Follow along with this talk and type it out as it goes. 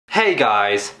Hey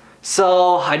guys,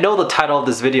 so I know the title of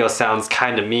this video sounds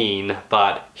kinda mean,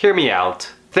 but hear me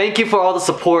out. Thank you for all the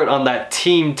support on that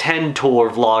Team 10 tour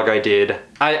vlog I did.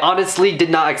 I honestly did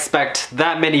not expect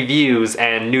that many views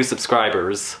and new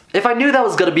subscribers. If I knew that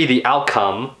was gonna be the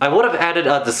outcome, I would have added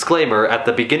a disclaimer at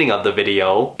the beginning of the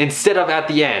video, instead of at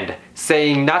the end,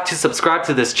 saying not to subscribe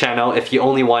to this channel if you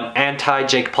only want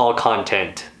anti-Jake Paul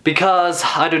content. Because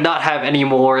I do not have any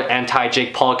more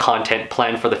anti-Jake Paul content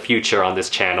planned for the future on this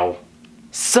channel.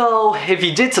 So, if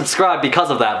you did subscribe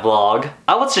because of that vlog,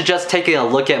 I would suggest taking a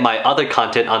look at my other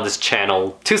content on this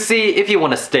channel to see if you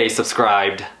want to stay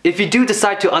subscribed. If you do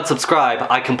decide to unsubscribe,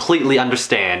 I completely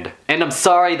understand. And I'm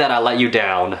sorry that I let you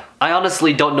down. I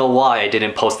honestly don't know why I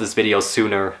didn't post this video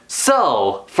sooner.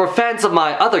 So, for fans of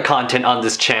my other content on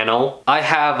this channel, I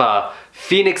have a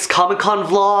Phoenix Comic Con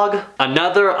vlog,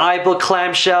 another iBook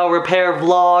clamshell repair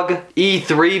vlog,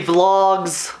 E3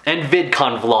 vlogs, and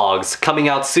VidCon vlogs coming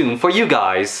out soon for you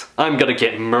guys. I'm gonna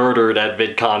get murdered at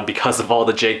VidCon because of all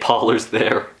the Jake Paulers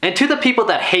there. And to the people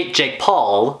that hate Jake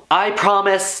Paul, I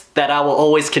promise that I will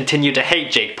always continue to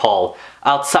hate Jake Paul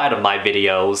outside of my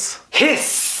videos.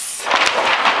 Hiss!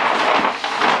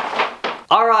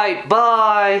 Alright,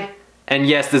 bye! And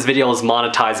yes, this video is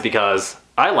monetized because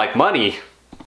I like money.